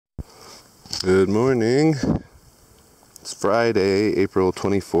Good morning. It's Friday, April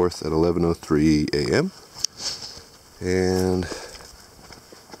 24th at 11:03 a.m. and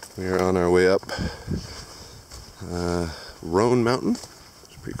we are on our way up Roan Mountain.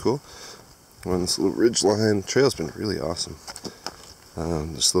 It's pretty cool. We're on this little ridge line. The trail's been really awesome.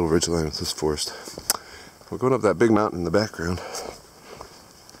 This little ridge line with this forest. We're going up that big mountain in the background.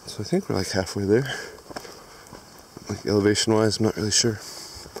 So I think we're like halfway there. Like elevation wise, I'm not really sure.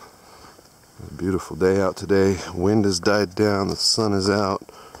 A beautiful day out today. Wind has died down, the sun is out.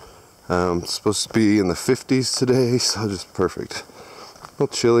 It's supposed to be in the 50s today, so just perfect. A little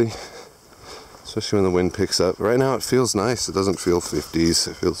chilly, especially when the wind picks up. Right now it feels nice. It doesn't feel 50s,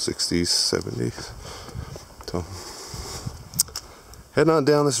 it feels 60s, 70s. So, heading on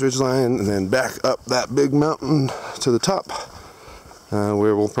down this ridgeline and then back up that big mountain to the top,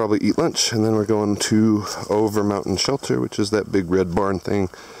 where we'll probably eat lunch, and then we're going to Over Mountain Shelter, which is that big red barn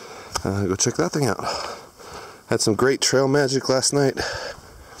thing. Go check that thing out. Had some great trail magic last night.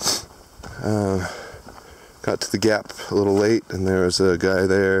 Got to the gap a little late, and there was a guy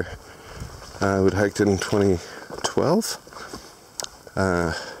there who had hiked in 2012,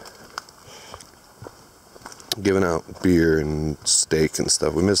 giving out beer and steak and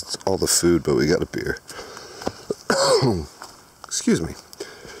stuff. We missed all the food, but we got a beer. Excuse me.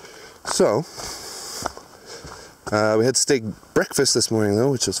 So, we had steak breakfast this morning, though,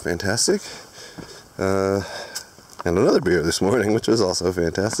 which was fantastic. And another beer this morning, which was also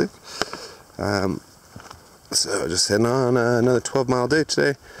fantastic. So, just heading on another 12-mile day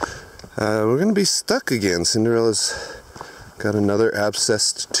today. We're going to be stuck again. Cinderella's got another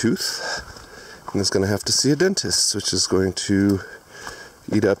abscessed tooth and is going to have to see a dentist, which is going to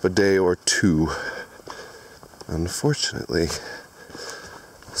eat up a day or two, unfortunately.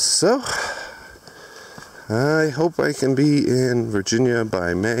 So, I hope I can be in Virginia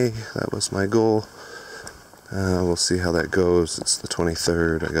by May. That was my goal. We'll see how that goes. It's the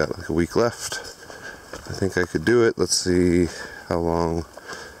 23rd. I got like a week left. I think I could do it. Let's see how long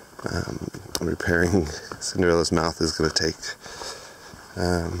repairing Cinderella's mouth is going to take.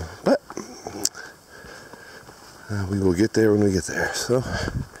 But we will get there when we get there. So,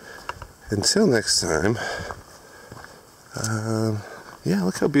 until next time, yeah,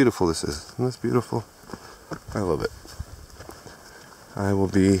 look how beautiful this is. Isn't this beautiful? I love it. I will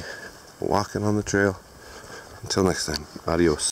be walking on the trail. Until next time, adios.